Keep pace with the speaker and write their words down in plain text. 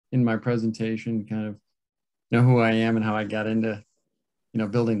in my presentation, kind of know who I am and how I got into,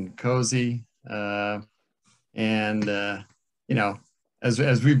 building cozy. And you know,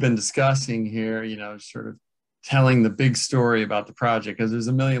 as we've been discussing here, sort of telling the big story about the project, because there's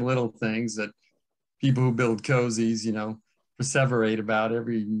a million little things that people who build cozies, perseverate about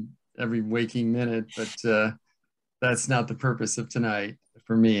every waking minute. But that's not the purpose of tonight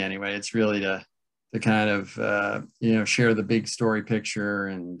for me, anyway. It's really to kind of share the big story picture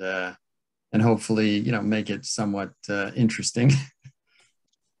and hopefully make it somewhat interesting.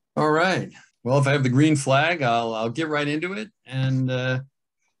 All right. Well, if I have the green flag, I'll get right into it. And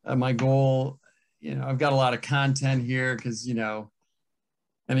my goal, I've got a lot of content here because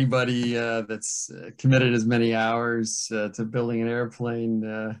anybody that's committed as many hours to building an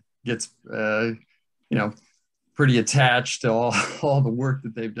airplane gets pretty attached to all the work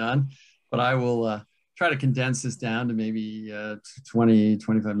that they've done. But I will try to condense this down to maybe 20,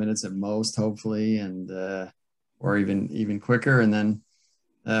 25 minutes at most, hopefully, and or even quicker. And then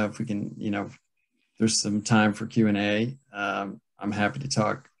if we can, there's some time for Q&A. I'm happy to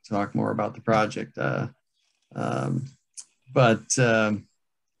talk more about the project. But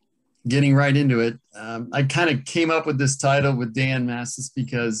getting right into it, I kind of came up with this title with Dan Massis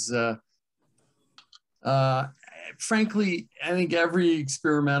because frankly, I think every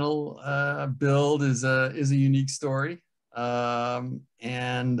experimental build is a unique story, and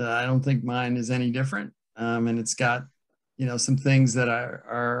I don't think mine is any different. And it's got some things that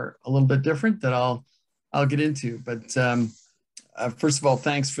are a little bit different that I'll get into. But first of all,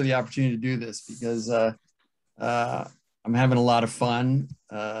 thanks for the opportunity to do this, because I'm having a lot of fun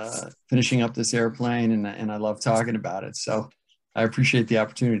finishing up this airplane, and I love talking about it. So I appreciate the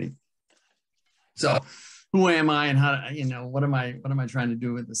opportunity. So who am I, and how, what am I trying to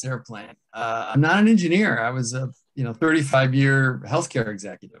do with this airplane? I'm not an engineer. I was a 35-year healthcare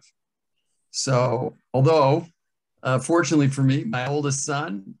executive. So although fortunately for me, my oldest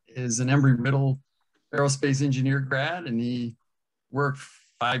son is an Embry-Riddle aerospace engineer grad, and he worked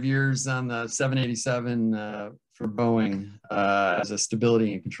 5 years on the 787 for Boeing as a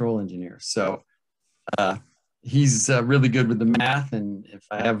stability and control engineer. So he's really good with the math, and if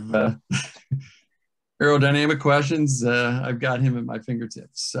I have aerodynamic questions, I've got him at my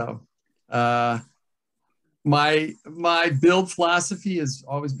fingertips. So my build philosophy has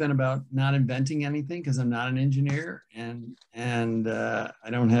always been about not inventing anything, because I'm not an engineer, and I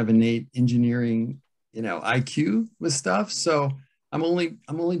don't have innate engineering IQ with stuff. So I'm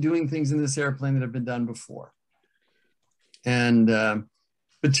only doing things in this airplane that have been done before, and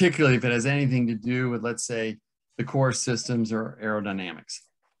particularly if it has anything to do with, let's say, the core systems or aerodynamics.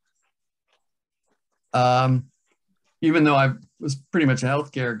 Even though I was pretty much a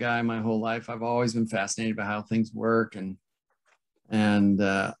healthcare guy my whole life, I've always been fascinated by how things work, and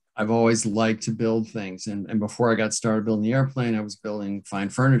I've always liked to build things. And before I got started building the airplane, I was building fine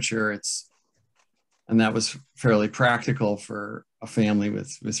furniture. And that was fairly practical for a family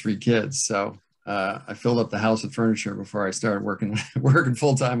with 3 kids. So I filled up the house with furniture before I started working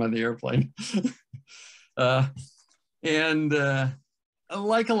full time on the airplane. And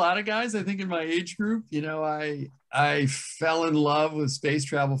like a lot of guys, I think in my age group, I fell in love with space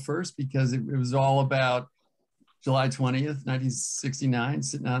travel first because it was all about July 20th, 1969,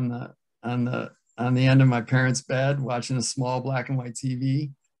 sitting on the end of my parents' bed, watching a small black and white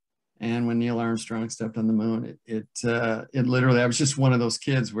TV. And when Neil Armstrong stepped on the moon, it literally, I was just one of those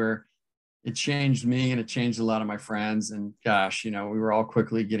kids where it changed me and it changed a lot of my friends. And gosh, we were all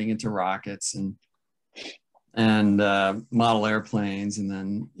quickly getting into rockets and model airplanes, and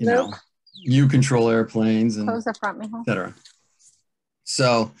then you control airplanes, and close the front, Mijo, et cetera.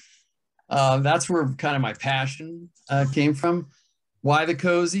 So that's where kind of my passion came from. Why the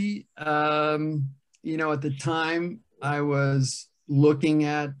cozy? At the time I was looking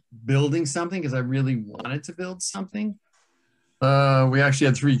at building something because I really wanted to build something. We actually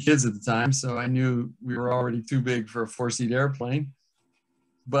had 3 kids at the time, so I knew we were already too big for a 4-seat airplane.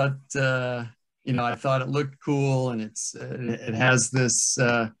 But I thought it looked cool, and it has this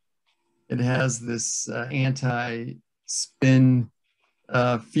anti-spin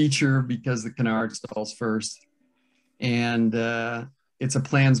feature because the canard stalls first, and it's a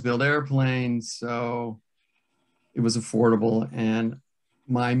plans build airplane, so it was affordable. And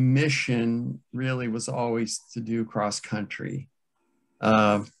my mission really was always to do cross country.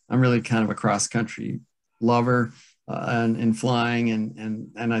 I'm really kind of a cross country lover. And flying,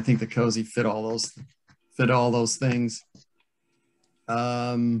 and I think the cozy fit all those things.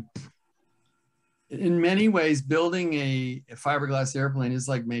 In many ways, building a fiberglass airplane is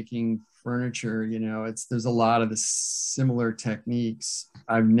like making furniture, you know, there's a lot of the similar techniques.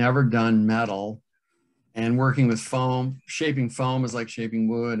 I've never done metal, and working with foam, shaping foam is like shaping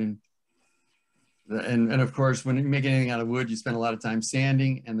wood. And of course, when you make anything out of wood, you spend a lot of time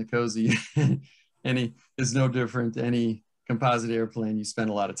sanding, and the cozy is no different. Any composite airplane, you spend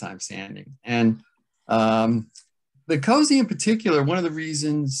a lot of time sanding. And the cozy in particular, one of the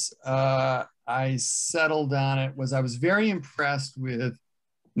reasons I settled on it was I was very impressed with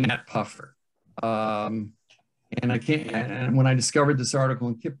Nat Puffer. And when I discovered this article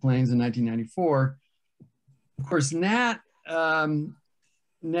in Kip Planes in 1994, of course, Nat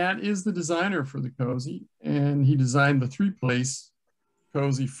is the designer for the cozy, and he designed the three-place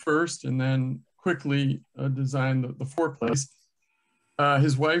cozy first, and then quickly designed the four-place.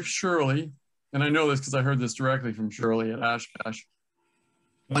 His wife, Shirley, and I know this because I heard this directly from Shirley at Oshkosh,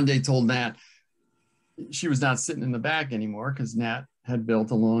 one day told Nat she was not sitting in the back anymore because Nat had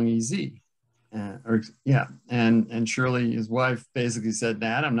built a long EZ. And Shirley, his wife, basically said,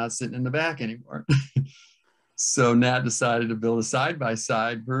 Nat, I'm not sitting in the back anymore. So Nat decided to build a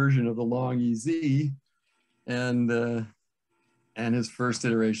side-by-side version of the long EZ, and his first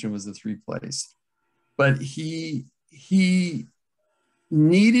iteration was the three-place. But he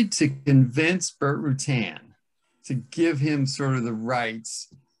needed to convince Burt Rutan to give him sort of the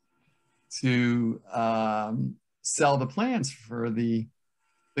rights to sell the plans for the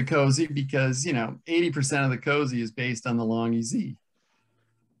cozy, because, you know, 80% of the cozy is based on the long EZ.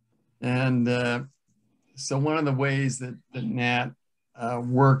 And so one of the ways that Nat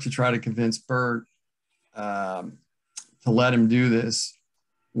worked to try to convince Burt to let him do this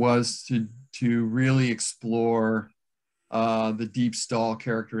was to really explore the deep stall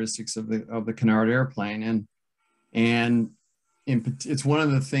characteristics of the Canard airplane. And it's one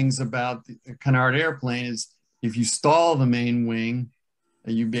of the things about the Canard airplane is if you stall the main wing,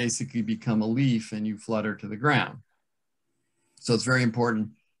 you basically become a leaf and you flutter to the ground. So it's very important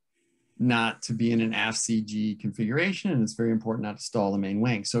not to be in an aft CG configuration, and it's very important not to stall the main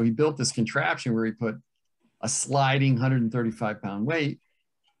wing. So he built this contraption where he put a sliding 135-pound weight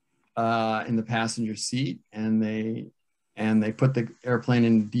in the passenger seat, and they put the airplane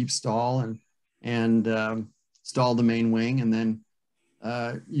in deep stall and stalled the main wing, and then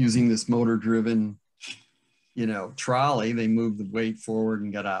using this motor-driven, you know, trolley, they moved the weight forward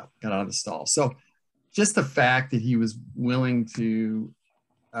and got out of the stall. So just the fact that he was willing to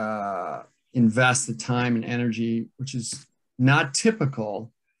invest the time and energy, which is not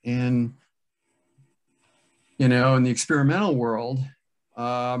typical in the experimental world.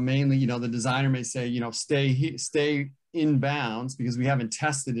 Mainly, you know, the designer may say, you know, stay in bounds because we haven't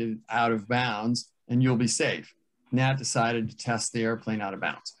tested it out of bounds and you'll be safe. Nat decided to test the airplane out of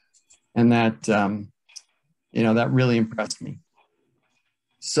bounds. And that, that really impressed me.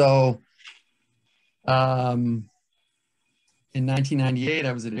 So, in 1998,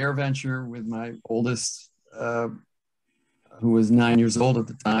 I was at AirVenture with my oldest, who was 9 years old at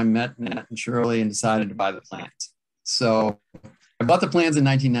the time, met Nat and Shirley and decided to buy the plans. So I bought the plans in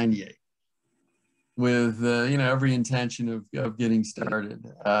 1998 with, every intention of getting started.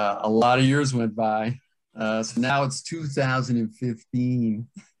 A lot of years went by. So now it's 2015.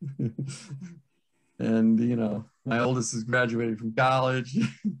 And, my oldest has graduated from college.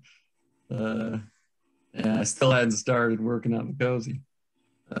 And I still hadn't started working on the cozy.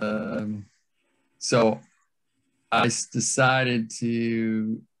 So I decided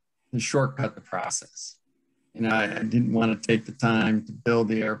to shortcut the process. I didn't want to take the time to build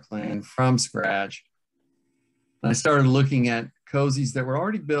the airplane from scratch. I started looking at cozies that were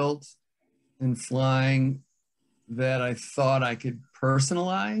already built and flying that I thought I could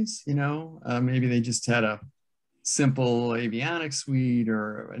personalize. Maybe they just had a simple avionics suite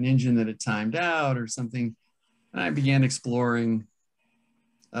or an engine that had timed out or something. And I began exploring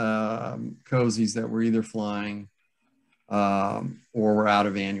cozies that were either flying or were out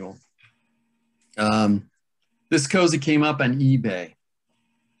of annual. This cozy came up on eBay,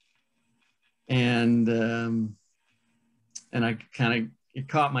 and it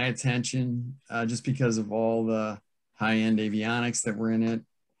caught my attention just because of all the high-end avionics that were in it.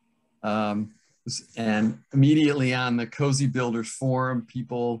 And immediately on the Cozy Builders forum,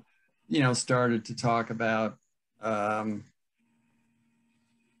 people, started to talk about,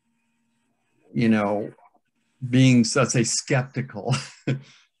 being, let's say, skeptical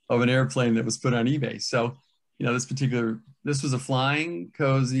of an airplane that was put on eBay. So, this was a flying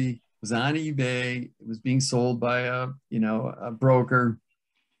cozy, it was on eBay, it was being sold by a broker.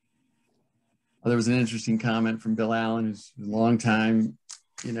 There was an interesting comment from Bill Allen, who's a long time,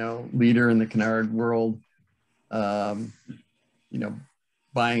 leader in the Canard world.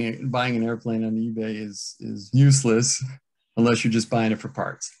 buying an airplane on eBay is useless unless you're just buying it for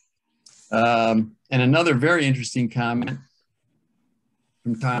parts. And another very interesting comment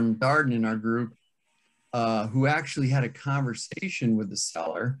from Tom Darden in our group, who actually had a conversation with the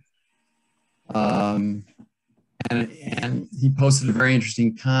seller. And he posted a very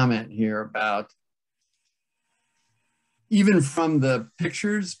interesting comment here about, even from the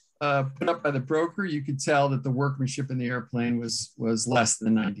pictures put up by the broker, you could tell that the workmanship in the airplane was less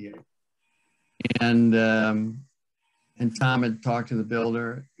than ideal. And Tom had talked to the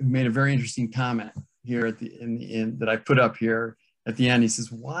builder, who made a very interesting comment here at the end that I put up here at the end. He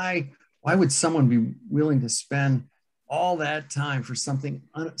says, why would someone be willing to spend all that time for something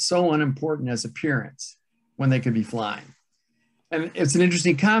so unimportant as appearance when they could be flying? And it's an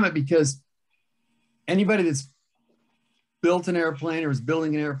interesting comment, because anybody that's built an airplane or is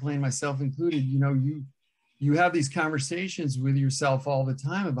building an airplane, myself included, you have these conversations with yourself all the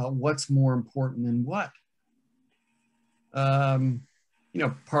time about what's more important than what.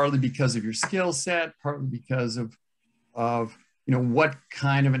 Partly because of your skill set, partly because of what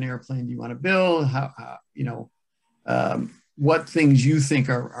kind of an airplane do you want to build, what things you think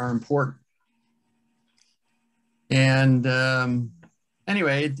are important. And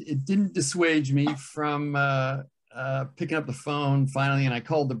anyway, it didn't dissuade me from picking up the phone finally, and I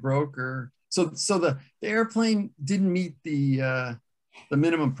called the broker. So the airplane didn't meet the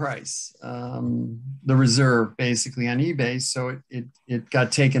minimum price, the reserve basically on eBay, so it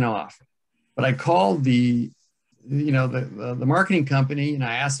got taken off. But I called the marketing company, and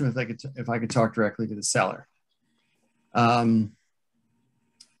I asked them if I could talk directly to the seller,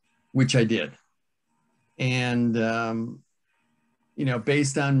 which I did. And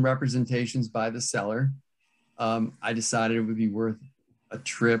based on representations by the seller, I decided it would be worth a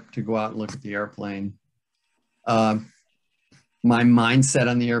trip to go out and look at the airplane. My mindset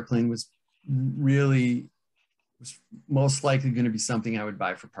on the airplane was most likely going to be something I would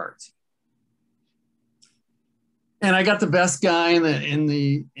buy for parts. And I got the best guy in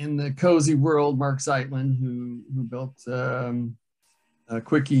the cozy world, Mark Zeitlin, who built a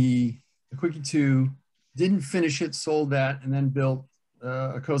Quickie 2, didn't finish it, sold that, and then built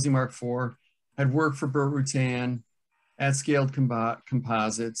a Cozy Mark IV. Had worked for Burt Rutan at Scaled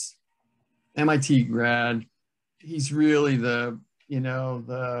Composites, MIT grad. He's really the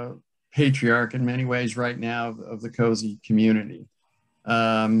patriarch in many ways right now of the cozy community.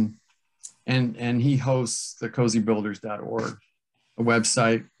 And he hosts the cozybuilders.org, a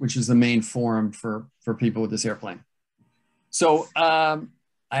website, which is the main forum for people with this airplane. So I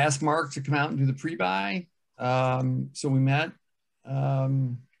asked Mark to come out and do the pre-buy. So we met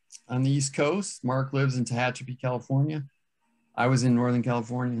on the East Coast. Mark lives in Tehachapi, California. I was in Northern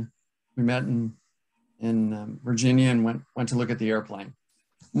California. We met in Virginia and went to look at the airplane.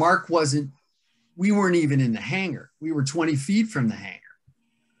 We weren't even in the hangar. We were 20 feet from the hangar.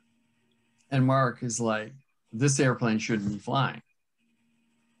 And Mark is like, this airplane shouldn't be flying.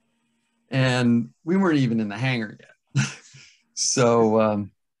 And we weren't even in the hangar yet. So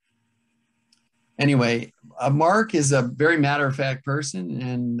anyway, Mark is a very matter-of-fact person,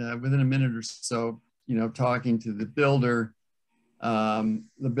 and within a minute or so, talking to the builder kind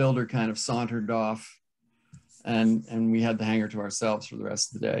of sauntered off, and we had the hangar to ourselves for the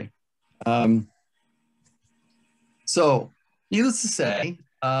rest of the day. So needless to say,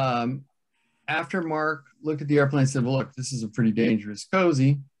 after Mark looked at the airplane and said, well, look, this is a pretty dangerous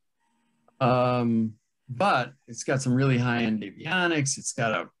cozy, but it's got some really high-end avionics. It's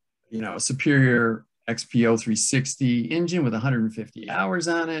got a superior XPO 360 engine with 150 hours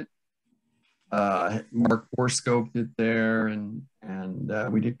on it. Mark bore scoped it there, and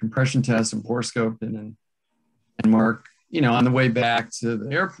we did compression tests and bore scoped it. And Mark, on the way back to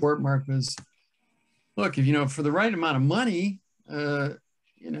the airport, Mark was, look, if for the right amount of money, it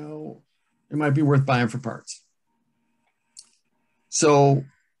might be worth buying for parts. So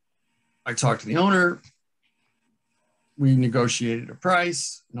I talked to the owner. We negotiated a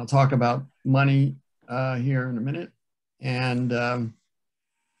price, and I'll talk about money here in a minute, and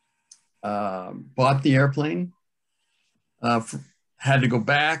bought the airplane. Had to go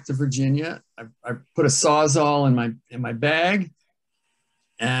back to Virginia. I put a Sawzall in my bag,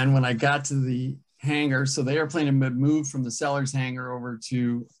 and when I got to the hangar, so the airplane had moved from the seller's hangar over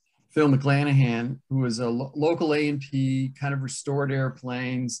to Phil McClanahan, who was a local A&P, kind of restored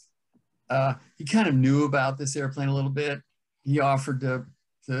airplanes. He kind of knew about this airplane a little bit. He offered to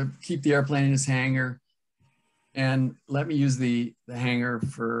keep the airplane in his hangar and let me use the hangar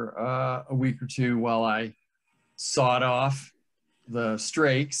for a week or two while I sawed off the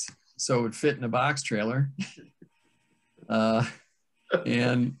strakes so it would fit in a box trailer.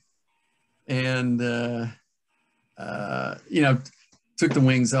 and you know, took the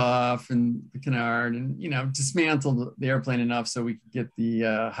wings off and the canard, and you know, dismantled the airplane enough so we could get the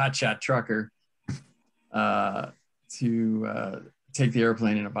hotshot trucker to take the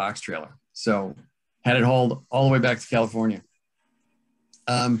airplane in a box trailer. So had it hauled all the way back to California.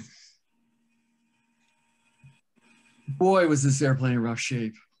 Boy, was this airplane in rough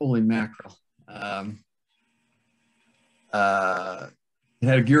shape. Holy mackerel. It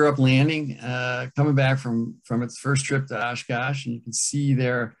had a gear up landing coming back from its first trip to Oshkosh. And you can see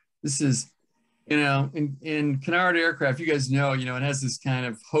there, this is, you know, in canard aircraft, you guys know, you know, it has this kind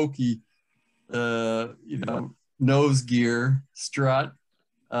of hokey, you know, nose gear strut.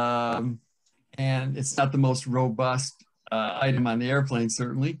 And it's not the most robust item on the airplane,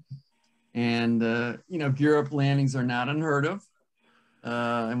 certainly. And, you know, gear up landings are not unheard of.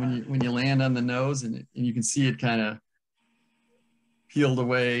 And when you land on the nose and you can see it kind of peeled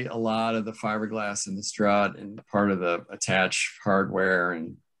away a lot of the fiberglass in the strut and part of the attached hardware,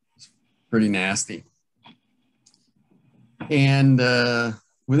 and it's pretty nasty. And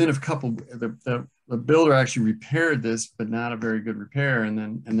within a couple, the builder actually repaired this, but not a very good repair,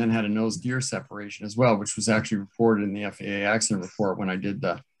 and then had a nose gear separation as well, which was actually reported in the FAA accident report when I did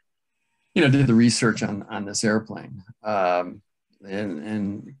the, you know, did the research on this airplane, and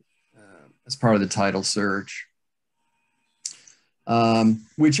as part of the title search.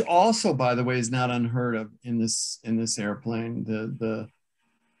 Which also, by the way, is not unheard of in this airplane. The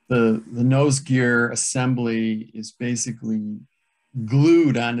nose gear assembly is basically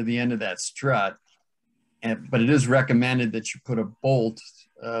glued onto the end of that strut, but it is recommended that you put a bolt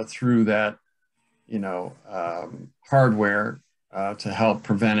through that, you know, hardware to help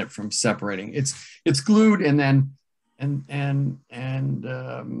prevent it from separating. It's glued and then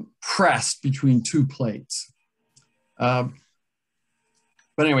pressed between two plates.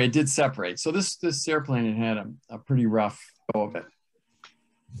 But anyway, it did separate. So this airplane had a pretty rough go of it.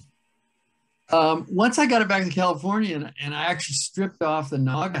 Once I got it back to California and I actually stripped off the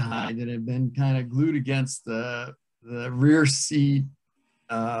Naugahyde that had been kind of glued against the rear seat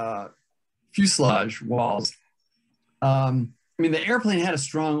fuselage walls. I mean, the airplane had a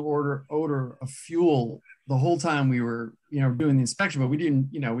strong odor of fuel the whole time we were, you know, doing the inspection, but we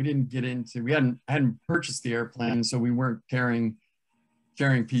didn't get into, I hadn't purchased the airplane, so we weren't carrying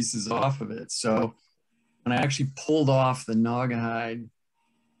pieces off of it. So when I actually pulled off the Naugahyde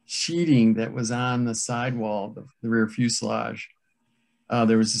sheeting that was on the sidewall of the rear fuselage,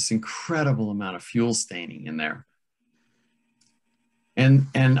 there was this incredible amount of fuel staining in there. And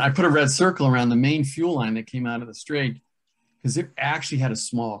I put a red circle around the main fuel line that came out of the strake because it actually had a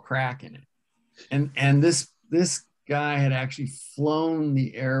small crack in it. And this guy had actually flown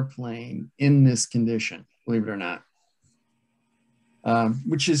the airplane in this condition, believe it or not.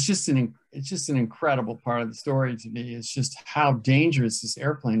 Which is just an incredible part of the story to me. It's just how dangerous this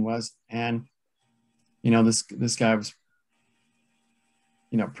airplane was, and you know, this guy was,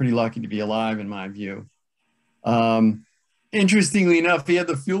 you know, pretty lucky to be alive in my view. Interestingly enough, he had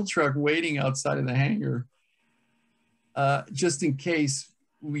the fuel truck waiting outside of the hangar, just in case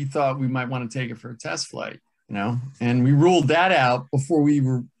we thought we might want to take it for a test flight, you know, and we ruled that out before we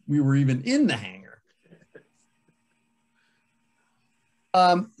were even in the hangar.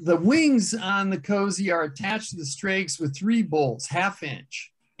 The wings on the Cozy are attached to the strakes with 3 bolts, 1/2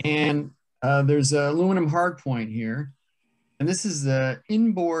 inch. And there's an aluminum hardpoint here. And this is the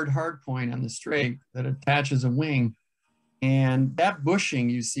inboard hardpoint on the strake that attaches a wing. And that bushing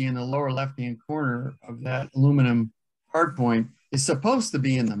you see in the lower left-hand corner of that aluminum hardpoint is supposed to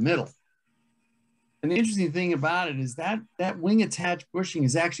be in the middle. And the interesting thing about it is that wing attached bushing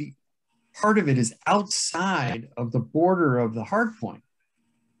is actually, part of it is outside of the border of the hardpoint.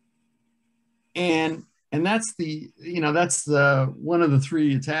 And that's the, you know, that's the one of the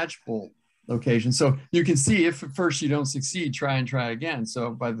 3 attach bolt locations. So you can see if at first you don't succeed, try again.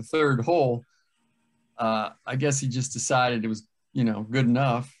 So by the 3rd hole, I guess he just decided it was, you know, good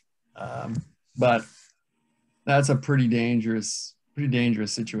enough. But that's a pretty dangerous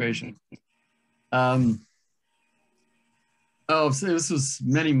situation. So this was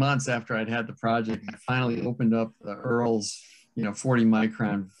many months after I'd had the project. I finally opened up the Earl's, you know, 40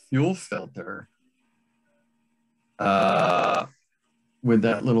 micron fuel filter with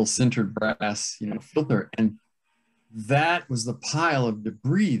that little sintered brass, you know, filter. And that was the pile of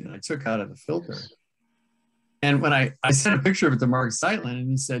debris that I took out of the filter. And when I sent a picture of it to Mark Zeitlin, and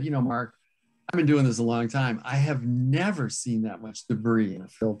he said, you know, Mark, I've been doing this a long time. I have never seen that much debris in a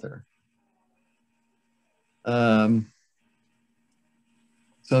filter. So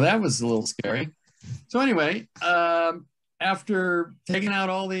that was a little scary. So anyway, after taking out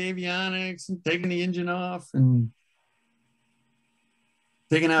all the avionics and taking the engine off and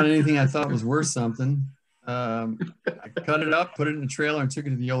taking out anything I thought was worth something, I cut it up, put it in a trailer, and took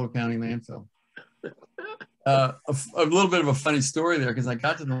it to the Yolo County landfill. A little bit of a funny story there, because I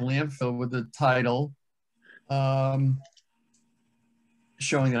got to the landfill with the title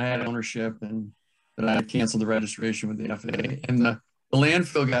showing that I had ownership and that I had canceled the registration with the FAA. And the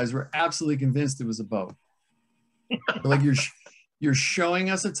landfill guys were absolutely convinced it was a boat. They're like, you're showing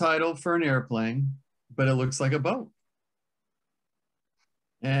us a title for an airplane, but it looks like a boat.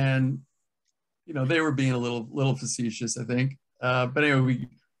 And you know, they were being a little facetious, I think. But anyway,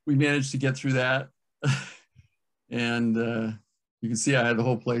 we managed to get through that. And you can see I had the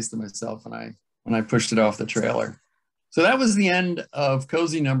whole place to myself when I pushed it off the trailer. So that was the end of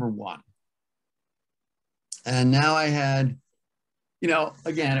cozy number 1. And now I had, you know,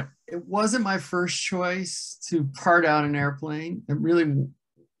 again, it wasn't my first choice to part out an airplane. It really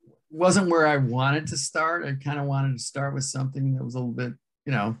wasn't where I wanted to start. I kind of wanted to start with something that was a little bit,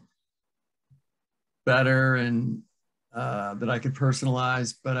 you know, better and that I could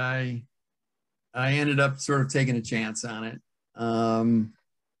personalize, but I ended up sort of taking a chance on it. So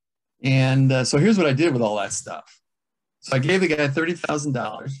here's what I did with all that stuff. So I gave the guy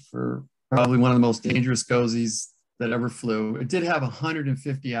 $30,000 for probably one of the most dangerous cozies that ever flew. It did have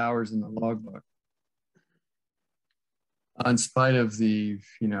 150 hours in the logbook, in spite of the,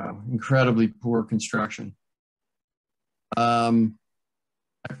 you know, incredibly poor construction. I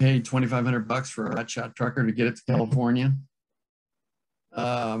paid $2,500 for a hotshot trucker to get it to California.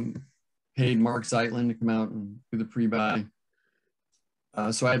 Paid Mark Zeitlin to come out and do the pre-buy.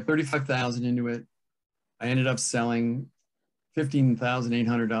 So I had $35,000 into it. I ended up selling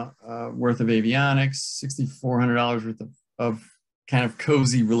 $15,800 worth of avionics, $6,400 worth of kind of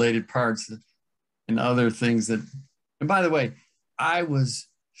cozy related parts and other things that, and by the way, I was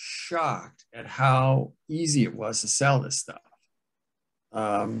shocked at how easy it was to sell this stuff.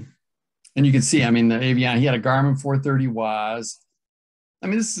 And you can see, I mean, the avionics, he had a Garmin 430 WAS. I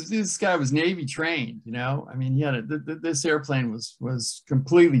mean, this guy was Navy trained, you know. I mean, he had this airplane was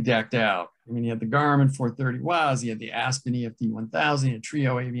completely decked out. I mean, he had the Garmin 430 WAS, he had the Aspen EFD 1000, he had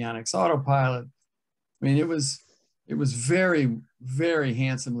Trio Avionics Autopilot. I mean, it was very, very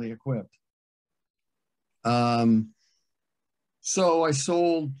handsomely equipped. So I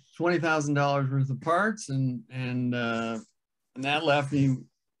sold $20,000 worth of parts, and that left me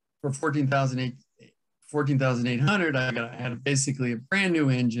for $14,800. I had basically a brand new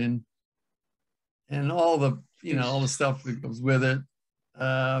engine and all the, you know, all the stuff that goes with it.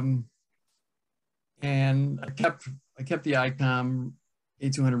 And I kept the ICOM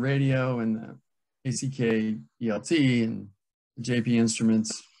 8200 radio and the ACK ELT and the JP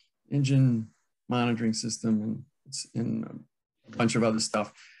Instruments engine monitoring system and a bunch of other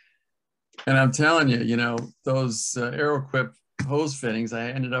stuff. And I'm telling you, you know, those Aeroquip hose fittings, I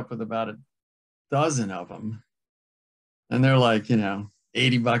ended up with about a dozen of them. And they're like, you know,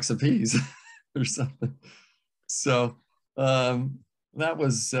 $80 a piece or something. So that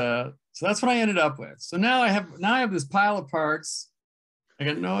was, so that's what I ended up with. So now I have this pile of parts. I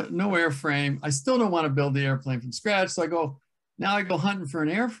got no airframe. I still don't want to build the airplane from scratch. So I go hunting for an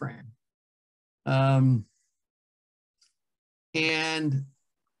airframe. And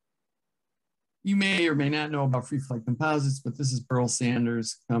you may or may not know about Free Flight Composites, but this is Burl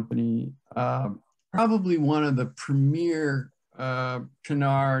Sanders' company, probably one of the premier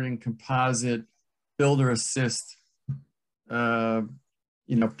canard and composite builder assist, you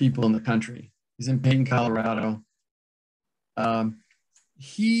know, people in the country. He's in Payton, Colorado.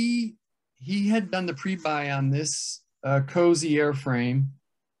 He had done the pre-buy on this cozy airframe.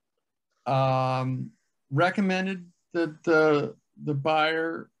 Recommended that the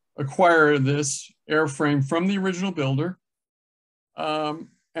buyer acquire this airframe from the original builder. And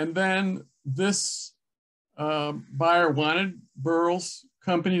then this buyer wanted Burl's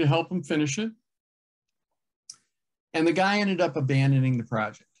company to help him finish it. And the guy ended up abandoning the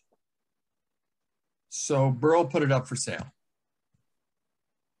project. So Burl put it up for sale.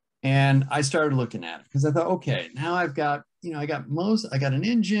 And I started looking at it because I thought, okay, now I've got, you know, I got an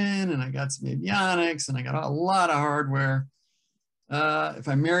engine and I got some avionics and I got a lot of hardware. If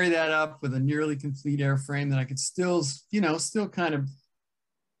I marry that up with a nearly complete airframe, then I could still kind of,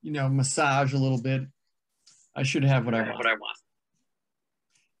 you know, massage a little bit. I should have what I want.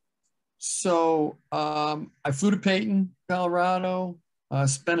 So I flew to Payton, Colorado,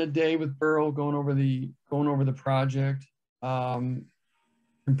 spent a day with Burl going over the project.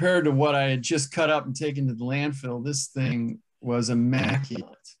 Compared to what I had just cut up and taken to the landfill, this thing was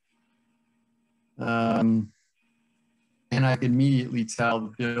immaculate. and I could immediately tell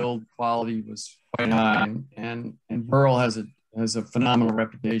the build quality was quite high, and Burrell has a phenomenal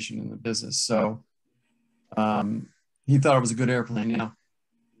reputation in the business. So he thought it was a good airplane. Now,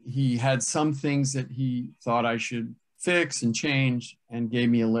 he had some things that he thought I should fix and change, and gave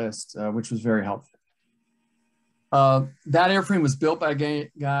me a list, which was very helpful. That airframe was built by a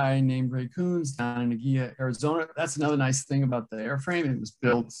guy named Ray Coons down in Nagia, Arizona. That's another nice thing about the airframe. It was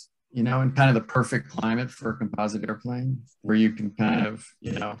built, in kind of the perfect climate for a composite airplane, where you can kind of,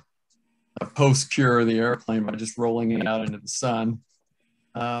 post-cure the airplane by just rolling it out into the sun.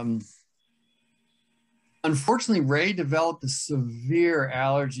 Unfortunately, Ray developed a severe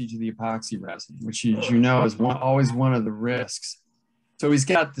allergy to the epoxy resin, which, as you know, is always one of the risks. So he's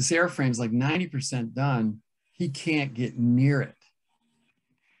got this airframe's like 90% done. He can't get near it.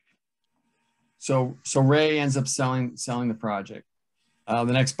 So Ray ends up selling the project. The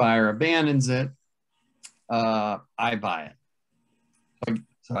next buyer abandons it. I buy it.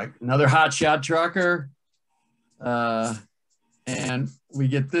 So another hotshot trucker, and we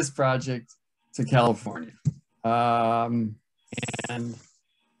get this project to California. And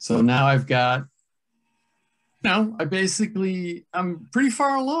so now I've got, I'm pretty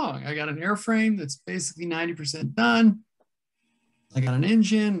far along. I got an airframe that's basically 90% done. I got an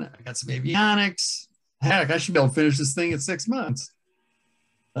engine, I got some avionics. Heck, I should be able to finish this thing in 6 months.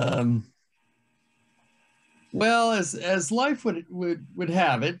 Well, as life would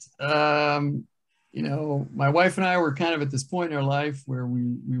have it, my wife and I were kind of at this point in our life where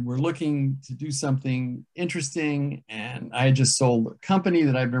we were looking to do something interesting, and I had just sold a company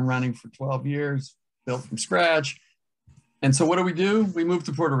that I've been running for 12 years, built from scratch. And so what do? We moved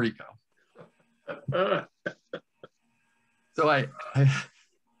to Puerto Rico. So I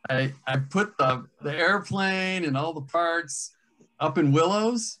put the airplane and all the parts up in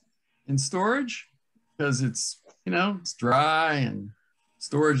Willows in storage, because it's dry and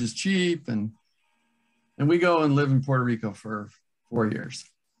storage is cheap, and we go and live in Puerto Rico for 4 years.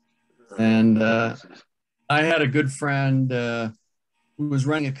 And I had a good friend who was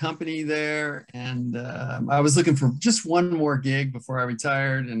running a company there, and I was looking for just one more gig before I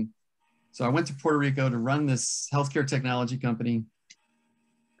retired. And so I went to Puerto Rico to run this healthcare technology company,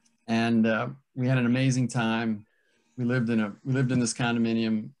 and we had an amazing time. We lived in this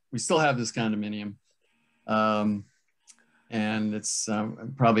condominium. We still have this condominium, and it's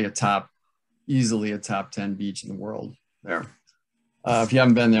probably easily a top 10 beach in the world there. If you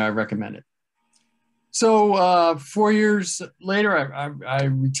haven't been there, I recommend it. So 4 years later, I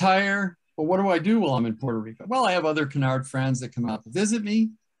retire. Well, what do I do while I'm in Puerto Rico? Well, I have other Canard friends that come out to visit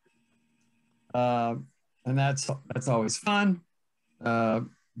me. And that's always fun.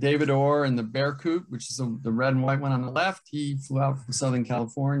 David Orr in the Bear Coot, which is the red and white one on the left, he flew out from Southern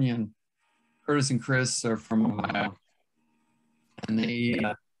California, and Curtis and Chris are from Ohio. And they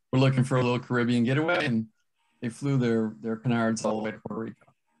were looking for a little Caribbean getaway, and they flew their Canards all the way to Puerto Rico.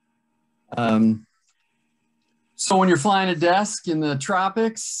 So when you're flying a desk in the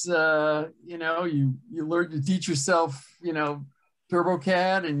tropics, you learn to teach yourself,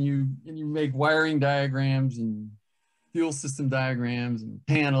 TurboCAD, and you make wiring diagrams and fuel system diagrams and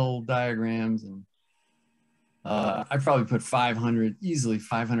panel diagrams. And I probably put easily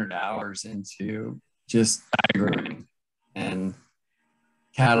 500 hours into just diagramming and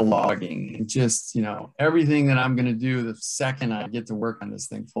cataloging and just, everything that I'm going to do the second I get to work on this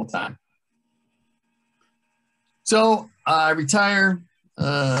thing full time. So I retired,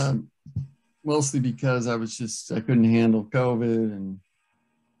 mostly because I couldn't handle COVID and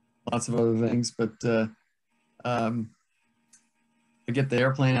lots of other things. But I get the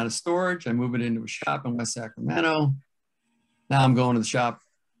airplane out of storage. I move it into a shop in West Sacramento. Now I'm going to the shop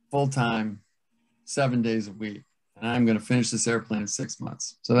full time, 7 days a week. And I'm going to finish this airplane in 6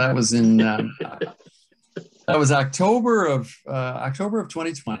 months. So that was October of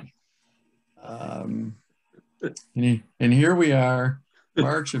 2020. And here we are,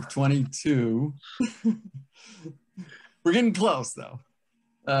 March of 22. We're getting close though.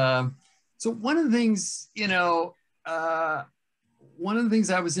 So one of the things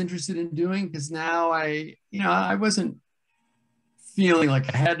I was interested in doing, because now I wasn't feeling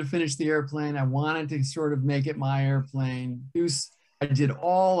like I had to finish the airplane. I wanted to sort of make it my airplane. I did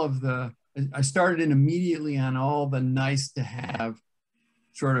I started in immediately on all the nice to have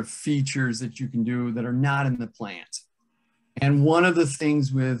sort of features that you can do that are not in the plant. And one of the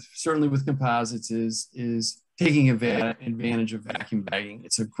things certainly with composites is taking advantage of vacuum bagging.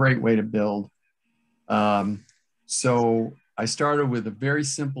 It's a great way to build. So I started with a very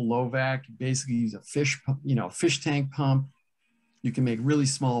simple low vac. You basically use a fish tank pump. You can make really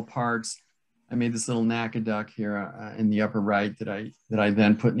small parts. I made this little NACA here in the upper right that I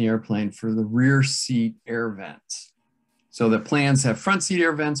then put in the airplane for the rear seat air vents. So the plans have front seat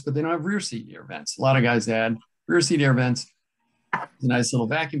air vents, but they don't have rear seat air vents. A lot of guys add rear seat air vents. It's a nice little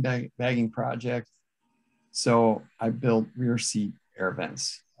vacuum bagging project. So I built rear seat air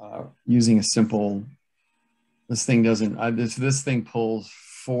vents using a simple, this thing doesn't, this thing pulls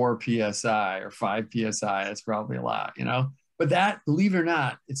 4 PSI or 5 PSI. That's probably a lot, you know? But that, believe it or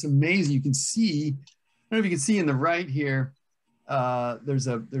not, it's amazing. You can see, I don't know if you can see in the right here, there's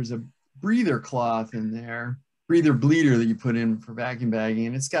a breather cloth in there, breather bleeder that you put in for vacuum bagging,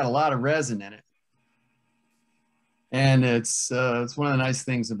 and it's got a lot of resin in it. And it's one of the nice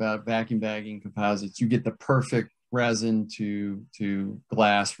things about vacuum bagging composites. You get the perfect resin to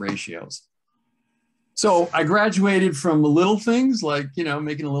glass ratios. So I graduated from little things like, you know,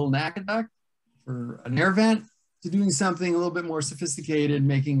 making a little NACA duct for an air vent to doing something a little bit more sophisticated,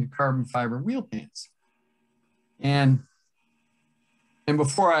 making a carbon fiber wheel pants. And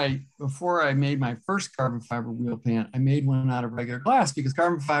before I made my first carbon fiber wheel pant, I made one out of regular glass because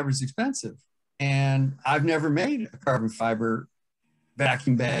carbon fiber is expensive. And I've never made a carbon fiber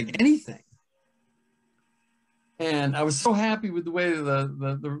vacuum bag anything. And I was so happy with the way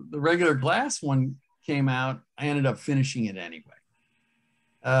the regular glass one came out, I ended up finishing it anyway.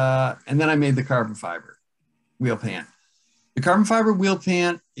 And then I made the carbon fiber wheel pant. The carbon fiber wheel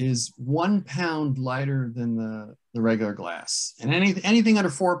pant is 1 pound lighter than the regular glass. And anything under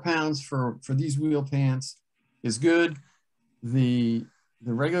 4 pounds for these wheel pants is good. The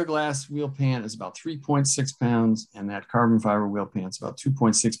regular glass wheel pant is about 3.6 pounds, and that carbon fiber wheel pant is about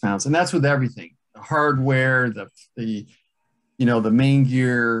 2.6 pounds. And that's with everything, the hardware, the main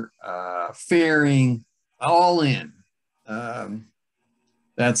gear, fairing, all in.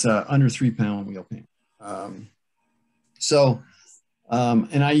 That's a under 3 pound wheel pant.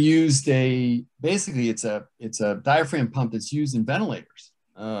 And I used basically it's a diaphragm pump that's used in ventilators.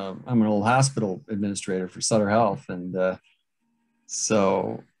 I'm an old hospital administrator for Sutter Health. And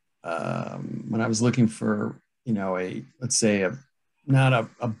so when I was looking for, you know, not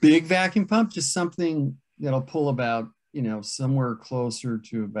a big vacuum pump, just something that'll pull about, you know, somewhere closer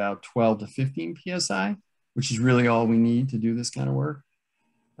to about 12 to 15 PSI, which is really all we need to do this kind of work.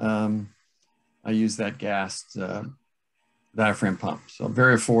 I use that gassed diaphragm pump. So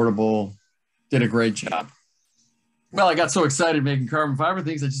very affordable, did a great job. Well, I got so excited making carbon fiber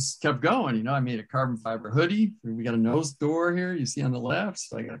things, I just kept going. You know, I made a carbon fiber hoodie. We got a nose door here, you see on the left.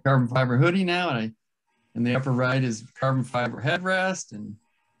 So I got a carbon fiber hoodie now, and the upper right is carbon fiber headrest, and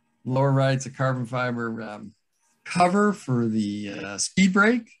lower right's a carbon fiber cover for the speed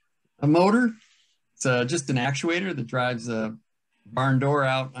brake motor. It's just an actuator that drives a barn door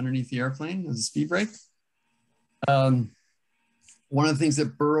out underneath the airplane as a speed brake. One of the things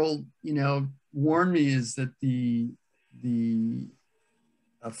that Burl, you know, warned me is that the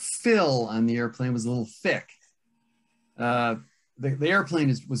fill on the airplane was a little thick. The airplane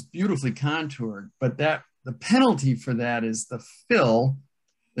was beautifully contoured, but the penalty for that is the fill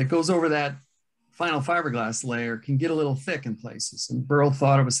that goes over that final fiberglass layer can get a little thick in places. And Burl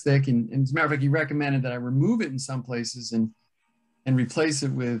thought it was thick, and as a matter of fact, he recommended that I remove it in some places and replace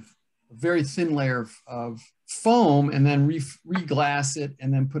it with a very thin layer of foam, and then re-glass it,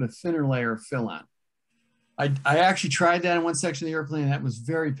 and then put a thinner layer of fill on. I actually tried that in one section of the airplane. That was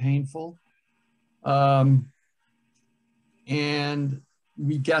very painful. And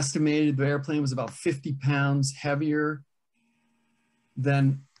we guesstimated the airplane was about 50 pounds heavier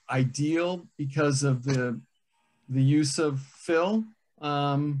than ideal because of the use of fill.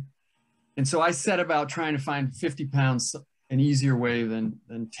 And so I set about trying to find 50 pounds, an easier way than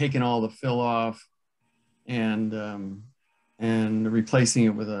taking all the fill off and replacing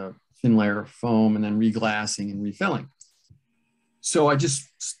it with a thin layer of foam and then reglassing and refilling. So I just,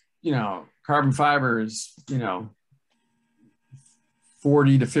 you know, carbon fiber is, you know,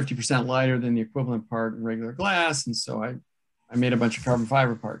 40 to 50% lighter than the equivalent part in regular glass. And so I made a bunch of carbon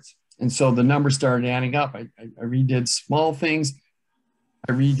fiber parts. And so the numbers started adding up. I redid small things.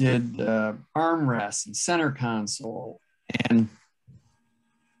 I redid armrests and center console. And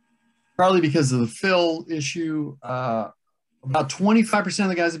partly because of the fill issue, about 25% of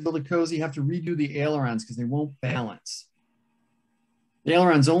the guys that build a cozy have to redo the ailerons because they won't balance. The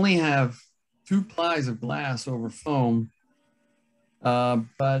ailerons only have 2 plies of glass over foam,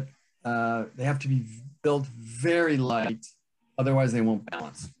 but they have to be built very light, otherwise they won't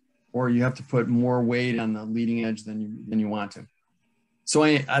balance. Or you have to put more weight on the leading edge than you want to. So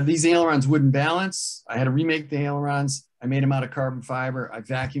these ailerons wouldn't balance. I had to remake the ailerons. I made them out of carbon fiber. I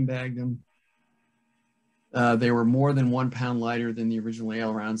vacuum bagged them. They were more than 1 pound lighter than the original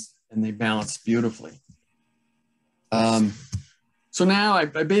ailerons, and they balanced beautifully. So now I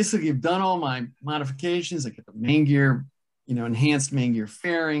basically have done all my modifications. I got the main gear, enhanced main gear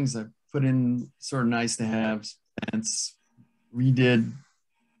fairings. I put in sort of nice to haves, vents, redid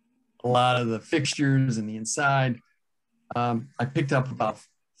a lot of the fixtures and the inside. I picked up about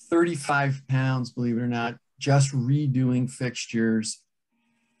 35 pounds, believe it or not, just redoing fixtures.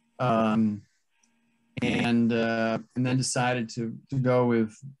 And then decided to go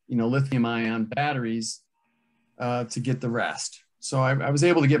with lithium ion batteries to get the rest. So I was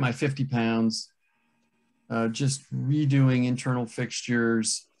able to get my 50 pounds, just redoing internal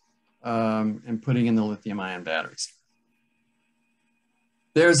fixtures and putting in the lithium ion batteries.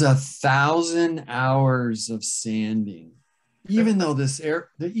 There's 1,000 hours of sanding, even though this airplane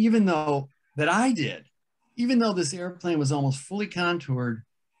was almost fully contoured.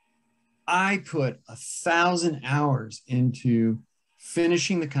 I put 1,000 hours into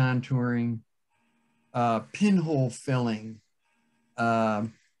finishing the contouring, pinhole filling,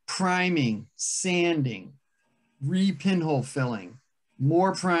 priming, sanding, re-pinhole filling,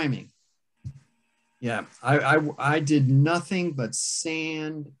 more priming. Yeah, I did nothing but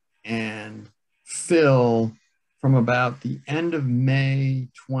sand and fill from about the end of May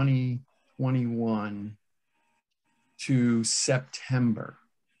 2021 to September.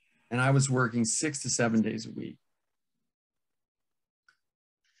 And I was working 6 to 7 days a week.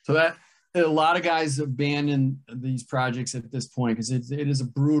 So that a lot of guys abandon these projects at this point because it's just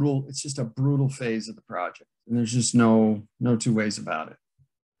a brutal phase of the project. And there's just no two ways about it.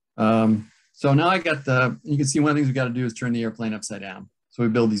 So now you can see one of the things we got to do is turn the airplane upside down. So we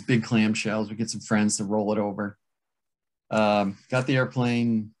build these big clamshells. We get some friends to roll it over. Got the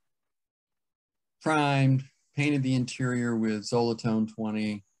airplane primed, painted the interior with Zolatone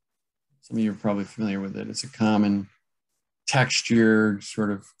 20. Some of you are probably familiar with it. It's a common textured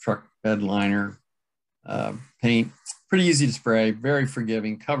sort of truck bed liner paint. It's pretty easy to spray, very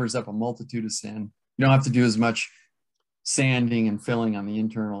forgiving, covers up a multitude of sin. You don't have to do as much sanding and filling on the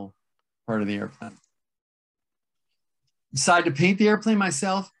internal part of the airplane. Decided to paint the airplane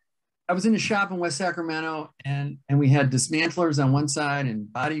myself. I was in a shop in West Sacramento, and we had dismantlers on one side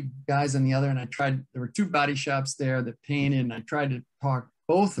and body guys on the other. And there were 2 body shops there that painted, and I tried to talk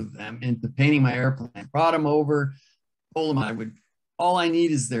both of them into painting my airplane. I brought them over, told them all I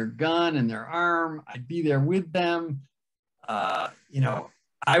need is their gun and their arm. I'd be there with them. I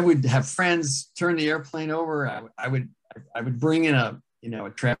would have friends turn the airplane over. I would bring in a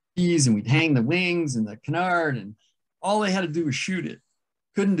trapeze, and we'd hang the wings and the canard, and all they had to do was shoot it.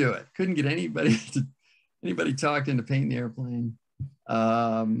 Couldn't do it. Couldn't get anybody talked into painting the airplane.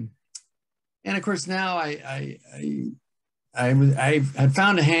 And of course now I had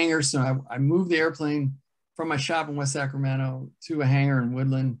found a hangar, so I moved the airplane from my shop in West Sacramento to a hangar in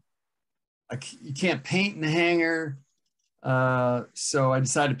Woodland. You can't paint in the hangar, so I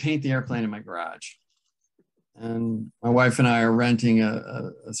decided to paint the airplane in my garage. And my wife and I are renting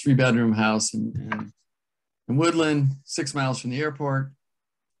a 3-bedroom house in Woodland, 6 miles from the airport.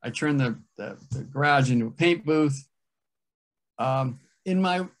 I turned the garage into a paint booth. In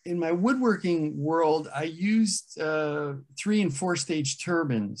my woodworking world, I used 3 and 4 stage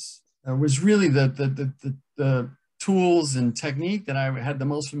turbines. Was really the tools and technique that I had the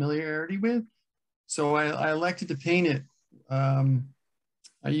most familiarity with. So I elected to paint it. I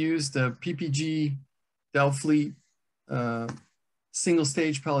used a PPG Delfleet single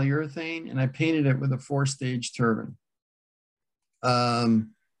stage polyurethane, and I painted it with a 4-stage turbine.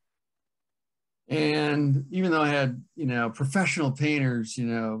 And even though I had, professional painters,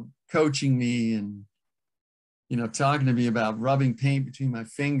 coaching me and, talking to me about rubbing paint between my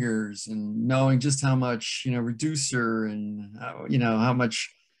fingers and knowing just how much, reducer and, how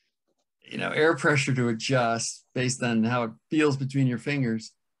much, air pressure to adjust based on how it feels between your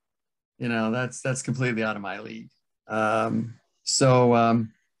fingers, that's completely out of my league. I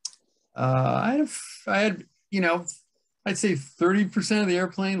had, I'd say 30% of the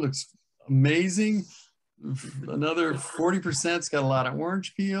airplane looks amazing. Another 40%'s got a lot of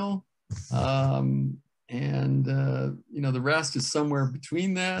orange peel. The rest is somewhere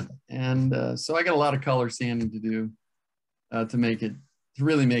between that. And so I got a lot of color sanding to do to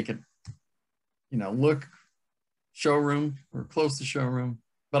really make it, look showroom or close to showroom.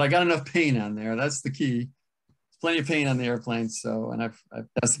 But I got enough paint on there. That's the key. There's plenty of paint on the airplane. And I've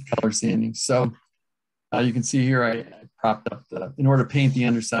tested color sanding. So you can see here, I propped up in order to paint the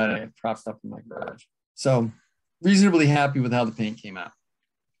underside, I propped up in my garage. So reasonably happy with how the paint came out.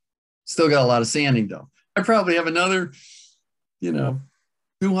 Still got a lot of sanding though. I probably have another,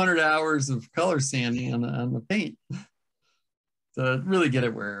 200 hours of color sanding on the paint to really get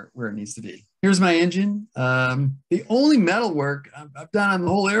it where it needs to be. Here's my engine. The only metal work I've done on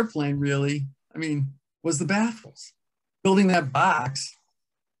the whole airplane, really, I mean, was the baffles. Building that box,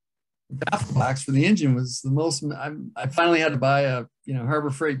 the baffle box for the engine was the most. I finally had to buy a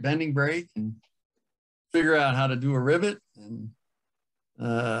Harbor Freight bending brake and figure out how to do a rivet, and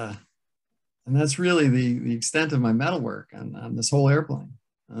that's really the extent of my metal work on this whole airplane.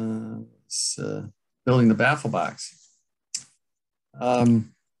 It's building the baffle box.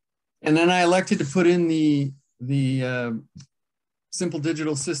 And then I elected to put in the simple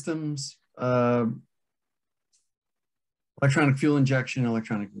digital systems, electronic fuel injection,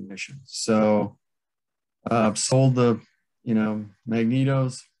 electronic ignition. So sold the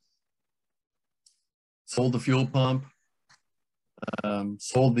magnetos, sold the fuel pump,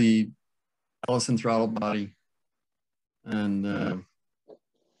 sold the Ellison throttle body, and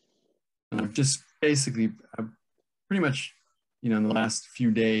just basically pretty much in the last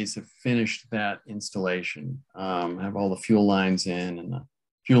few days have finished that installation. Have all the fuel lines in and the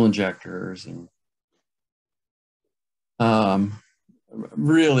fuel injectors, and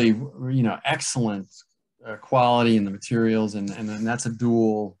really excellent quality in the materials, and then that's a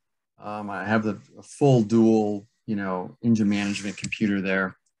dual. I have the full dual engine management computer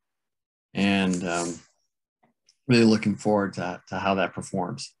there, and really looking forward to how that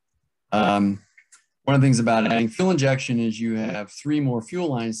performs. One of the things about adding fuel injection is you have 3 more fuel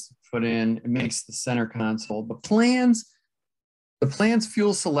lines to put in. It makes the center console. The plan's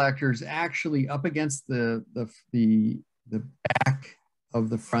fuel selector is actually up against the back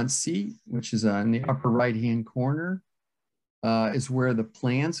of the front seat, which is in the upper right-hand corner, is where the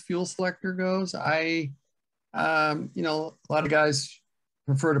plan's fuel selector goes. A lot of guys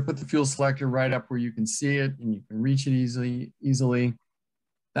prefer to put the fuel selector right up where you can see it and you can reach it easily.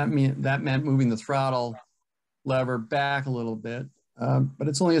 That meant moving the throttle lever back a little bit, but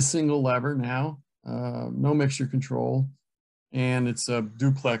it's only a single lever now, no mixture control, and it's a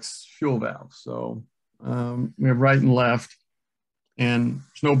duplex fuel valve. So we have right and left, and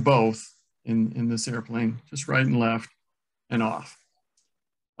there's no both in this airplane, just right and left and off.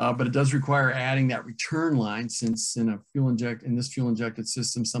 But it does require adding that return line, since in this fuel injected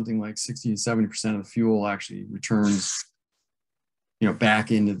system, something like 60 to 70% of the fuel actually returns back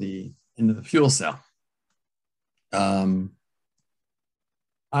into the fuel cell. I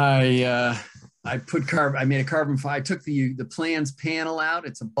made a carbon fiber. I took the plans panel out.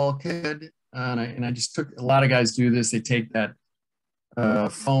 It's a bulkhead, and I just took. A lot of guys do this. They take that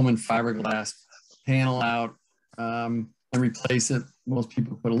foam and fiberglass panel out and replace it. Most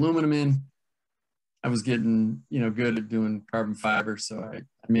people put aluminum in. I was getting good at doing carbon fiber, so I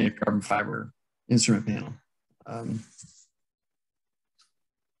made a carbon fiber instrument panel.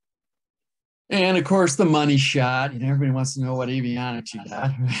 And of course, the money shot. Everybody wants to know what avionics you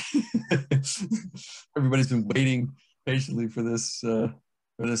got. Everybody's been waiting patiently for this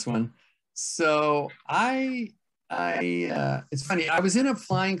one. So it's funny. I was in a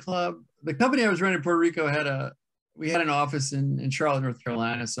flying club. The company I was running in Puerto Rico we had an office in Charlotte, North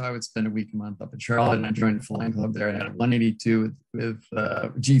Carolina. So I would spend a week, a month up in Charlotte, and I joined a flying club there. I had a 182 with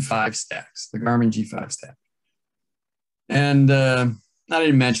G5 stacks, the Garmin G5 stack, and I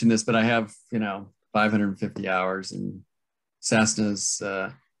didn't mention this, but I have, 550 hours in Cessnas.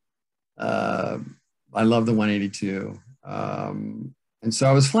 I love the 182. And so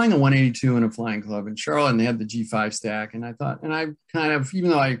I was flying a 182 in a flying club in Charlotte, and they had the G5 stack. And I thought, and I kind of, even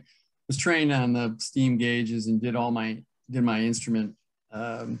though I was trained on the steam gauges and did my instrument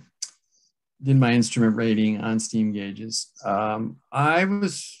rating on steam gauges, I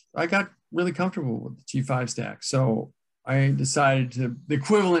got really comfortable with the G5 stack. So I decided the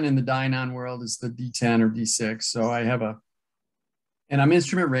equivalent in the Dynon world is the D10 or D6. So and I'm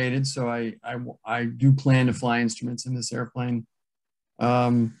instrument rated. So I do plan to fly instruments in this airplane.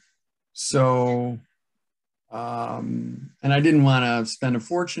 And I didn't want to spend a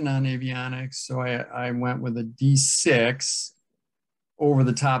fortune on avionics. So I went with a D6 over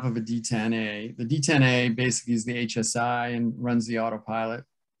the top of a D10A. The D10A basically is the HSI and runs the autopilot.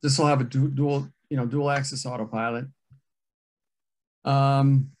 This will have a dual axis autopilot.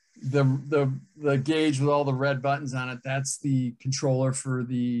 The gauge with all the red buttons on it, that's the controller for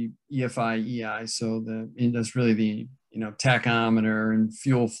the EFI EI. So that's really the tachometer and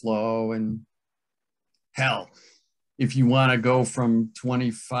fuel flow, and hell, if you want to go from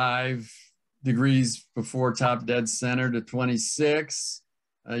 25 degrees before top dead center to 26,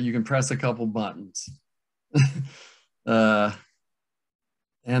 you can press a couple buttons. And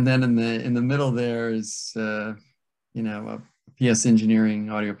then in the middle there is a PS Engineering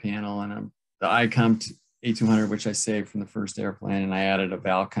audio panel, and the ICOM A200, which I saved from the first airplane, and I added a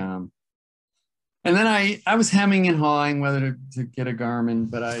Valcom. And then I was hemming and hawing whether to get a Garmin,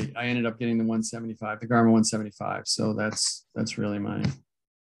 but I ended up getting the 175, the Garmin 175. So that's really my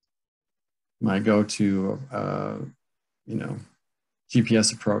go-to,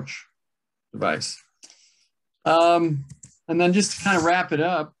 GPS approach device. And then just to kind of wrap it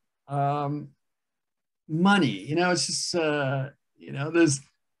up, money, it's just,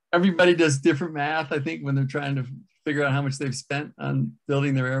 everybody does different math, I think, when they're trying to figure out how much they've spent on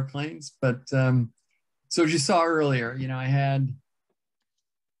building their airplanes. But so as you saw earlier, I had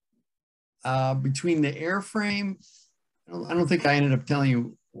between the airframe, I don't think I ended up telling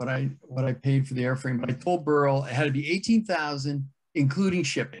you what I paid for the airframe, but I told Burl it had to be 18,000 including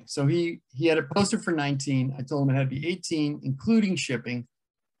shipping. So he had it posted for 19. I told him it had to be 18 including shipping.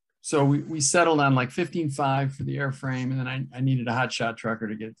 So we settled on like 15.5 for the airframe, and then I needed a hotshot trucker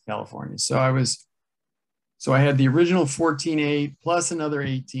to get it to California. So I had the original 14.8 plus another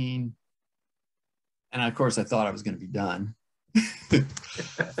 18, and of course I thought I was going to be done.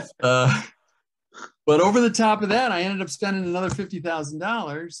 But over the top of that, I ended up spending another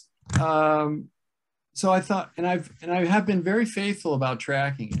 $50,000. So I thought, and I have been very faithful about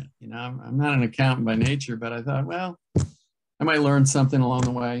tracking it. I'm not an accountant by nature, but I thought, well, I might learn something along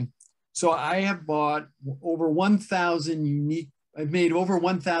the way. So I have bought over 1,000 unique. I've made over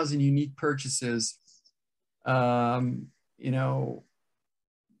 1,000 unique purchases. While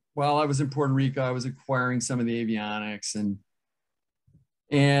I was in Puerto Rico, I was acquiring some of the avionics, and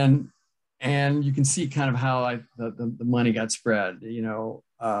you can see kind of how the money got spread.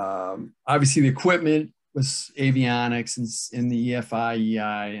 Obviously the equipment was avionics in the EFI,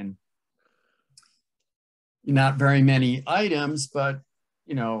 EI, and not very many items, but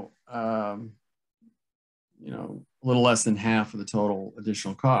a little less than half of the total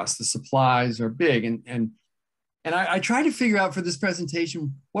additional cost. The supplies are big, and I tried to figure out for this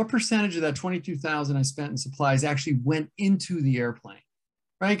presentation what percentage of that 22,000 I spent in supplies actually went into the airplane,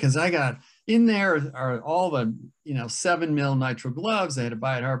 right? Because I got in there are all the 7 mil nitro gloves I had to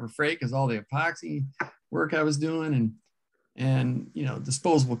buy at Harbor Freight because all the epoxy work I was doing, and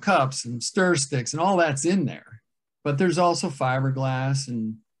disposable cups and stir sticks and all that's in there. But there's also fiberglass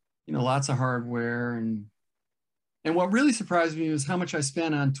and lots of hardware, and what really surprised me was how much I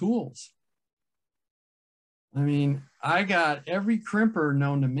spent on tools. I mean, I got every crimper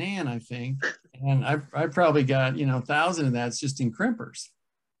known to man, I think, and I probably got 1,000 of that's just in crimpers.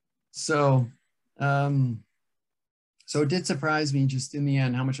 So so it did surprise me just in the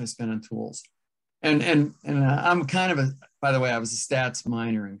end how much I spent on tools. And I'm kind of by the way, I was a stats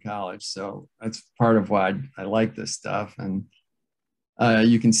minor in college, so that's part of why I like this stuff. And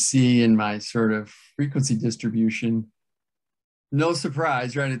you can see in my sort of frequency distribution, no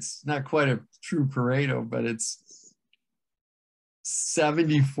surprise, right? It's not quite a true Pareto, but it's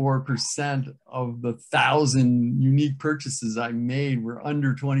 74% of the 1,000 unique purchases I made were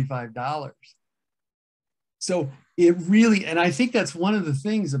under $25. So it really, and I think that's one of the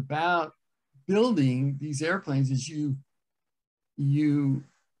things about building these airplanes is you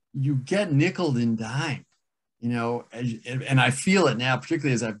get nickeled and dimed, and I feel it now,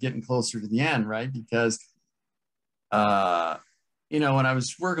 particularly as I'm getting closer to the end, right? Because, when I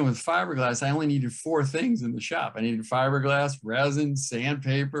was working with fiberglass, I only needed 4 things in the shop. I needed fiberglass, resin,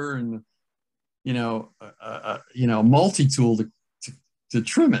 sandpaper, and, a multi-tool to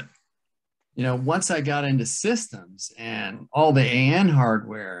trim it. Once I got into systems and all the AN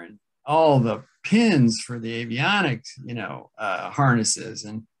hardware and all the pins for the avionics, harnesses,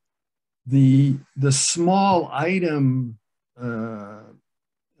 and the small item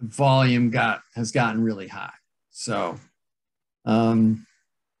volume has gotten really high. So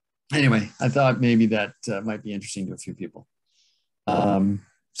anyway, I thought maybe that might be interesting to a few people.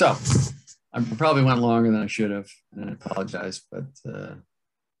 So I probably went longer than I should have, and I apologize, but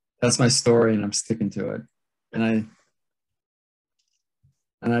that's my story, and I'm sticking to it.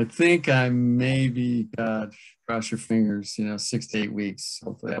 And I think I maybe, God, cross your fingers, 6 to 8 weeks.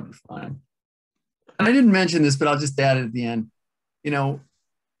 Hopefully I'll be fine. And I didn't mention this, but I'll just add it at the end. I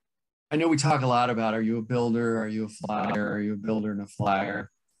know we talk a lot about, are you a builder? Are you a flyer? Are you a builder and a flyer?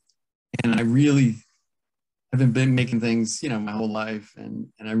 And I really haven't been making things, my whole life.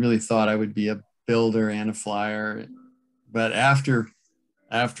 And I really thought I would be a builder and a flyer. But after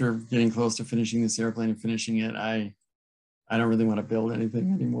getting close to finishing this airplane and finishing it, I don't really want to build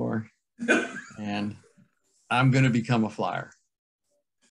anything anymore. And I'm going to become a flyer.